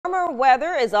Warmer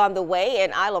weather is on the way,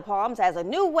 and Isle of Palms has a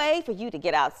new way for you to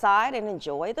get outside and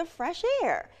enjoy the fresh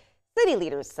air. City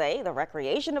leaders say the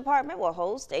Recreation Department will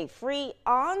host a free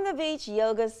on-the-beach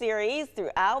yoga series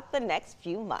throughout the next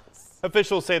few months.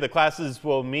 Officials say the classes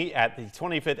will meet at the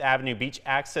 25th Avenue Beach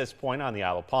Access Point on the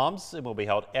Isle of Palms. It will be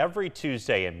held every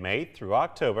Tuesday in May through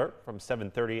October from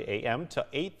 7:30 a.m. to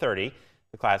 8:30.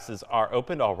 The classes are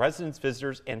open to all residents,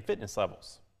 visitors, and fitness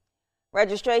levels.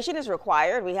 Registration is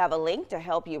required. We have a link to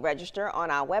help you register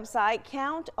on our website,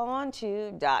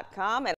 counton2.com.